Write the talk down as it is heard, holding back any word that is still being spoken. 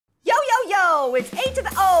Yo, it's 8 to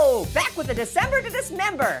the O, back with the December to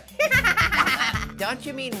Dismember. Don't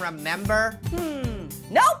you mean remember?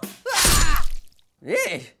 Nope.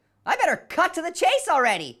 I better cut to the chase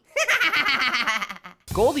already.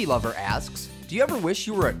 Goldie Lover asks, do you ever wish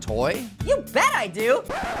you were a toy? You bet I do.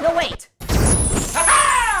 No, wait.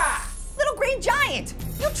 Little green giant,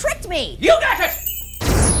 you tricked me. You got it!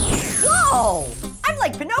 Whoa, I'm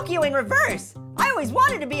like Pinocchio in reverse. I always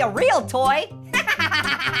wanted to be a real toy.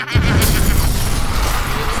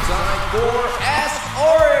 It's time for Ask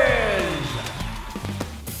Orange!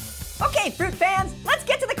 Okay, fruit fans, let's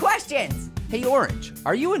get to the questions. Hey Orange,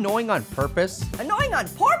 are you annoying on purpose? Annoying on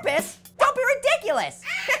porpoise? Don't be ridiculous.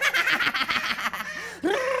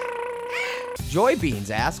 Joy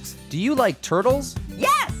Beans asks, do you like turtles?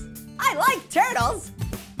 Yes, I like turtles.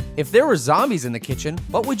 If there were zombies in the kitchen,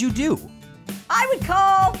 what would you do? I would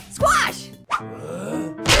call squash.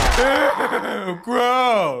 Ew,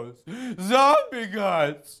 gross! Zombie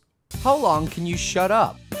guts! How long can you shut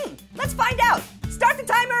up? Let's find out. Start the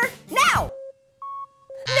timer now.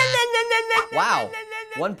 Wow,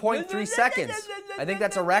 1.3 seconds. I think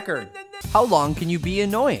that's a record. How long can you be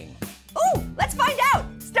annoying? Ooh, let's find out.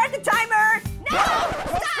 Start the timer now.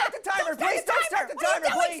 Don't start the timer, please! Don't start the timer,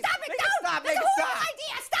 please! Stop it, Make don't. it stop, make That's it the whole stop!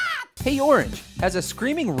 idea, stop. Hey Orange, has a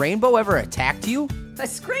screaming rainbow ever attacked you? A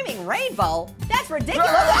screaming rainbow? That's ridiculous.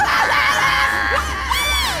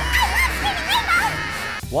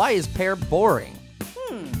 Why is pear boring?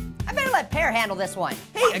 I better let Pear handle this one.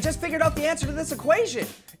 Hey, I just figured out the answer to this equation.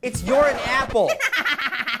 It's you're an apple.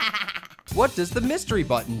 What does the mystery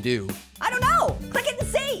button do? I don't know. Click it and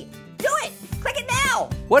see. Do it. Click it now.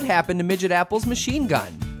 What happened to Midget Apple's machine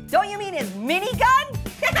gun? Don't you mean his minigun?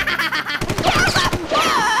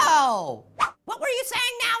 Whoa! What were you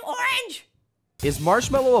saying now, Orange? Is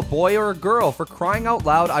Marshmallow a boy or a girl? For crying out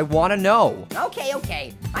loud, I wanna know.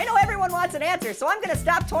 Okay. I know everyone wants an answer, so I'm gonna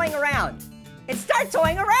stop toying around. And start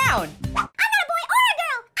toying around. I'm not a boy or a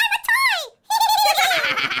girl. I'm a toy.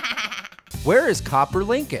 Where is Copper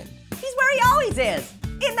Lincoln? He's where he always is.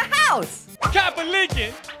 In the house. Copper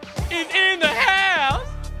Lincoln is in the house!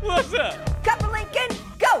 What's up? Copper Lincoln,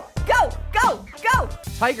 go.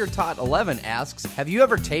 Tiger Tot 11 asks, have you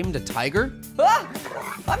ever tamed a tiger?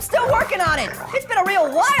 I'm still working on it. It's been a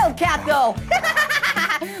real wildcat, though.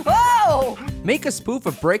 Whoa! Make a spoof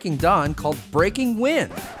of Breaking Dawn called Breaking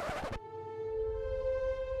Wind.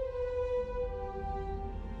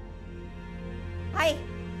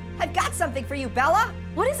 I've got something for you, Bella.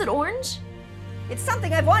 What is it, Orange? It's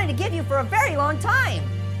something I've wanted to give you for a very long time.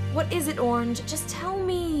 What is it, Orange? Just tell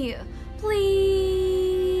me,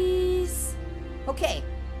 please. Okay,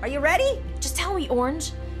 are you ready? Just tell me,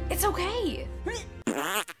 Orange. It's okay.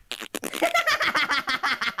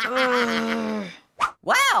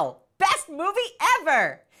 Wow, best movie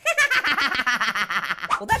ever.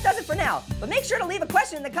 Well, that does it for now, but make sure to leave a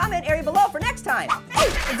question in the comment area below for next time. Hey,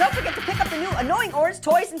 and don't forget to pick up the new Annoying Orange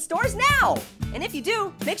toys in stores now. And if you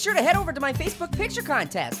do, make sure to head over to my Facebook picture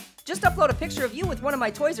contest. Just upload a picture of you with one of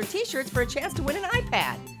my toys or t-shirts for a chance to win an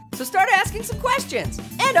iPad. So start asking some questions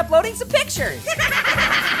and uploading some pictures.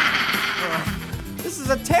 This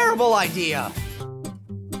is a terrible idea.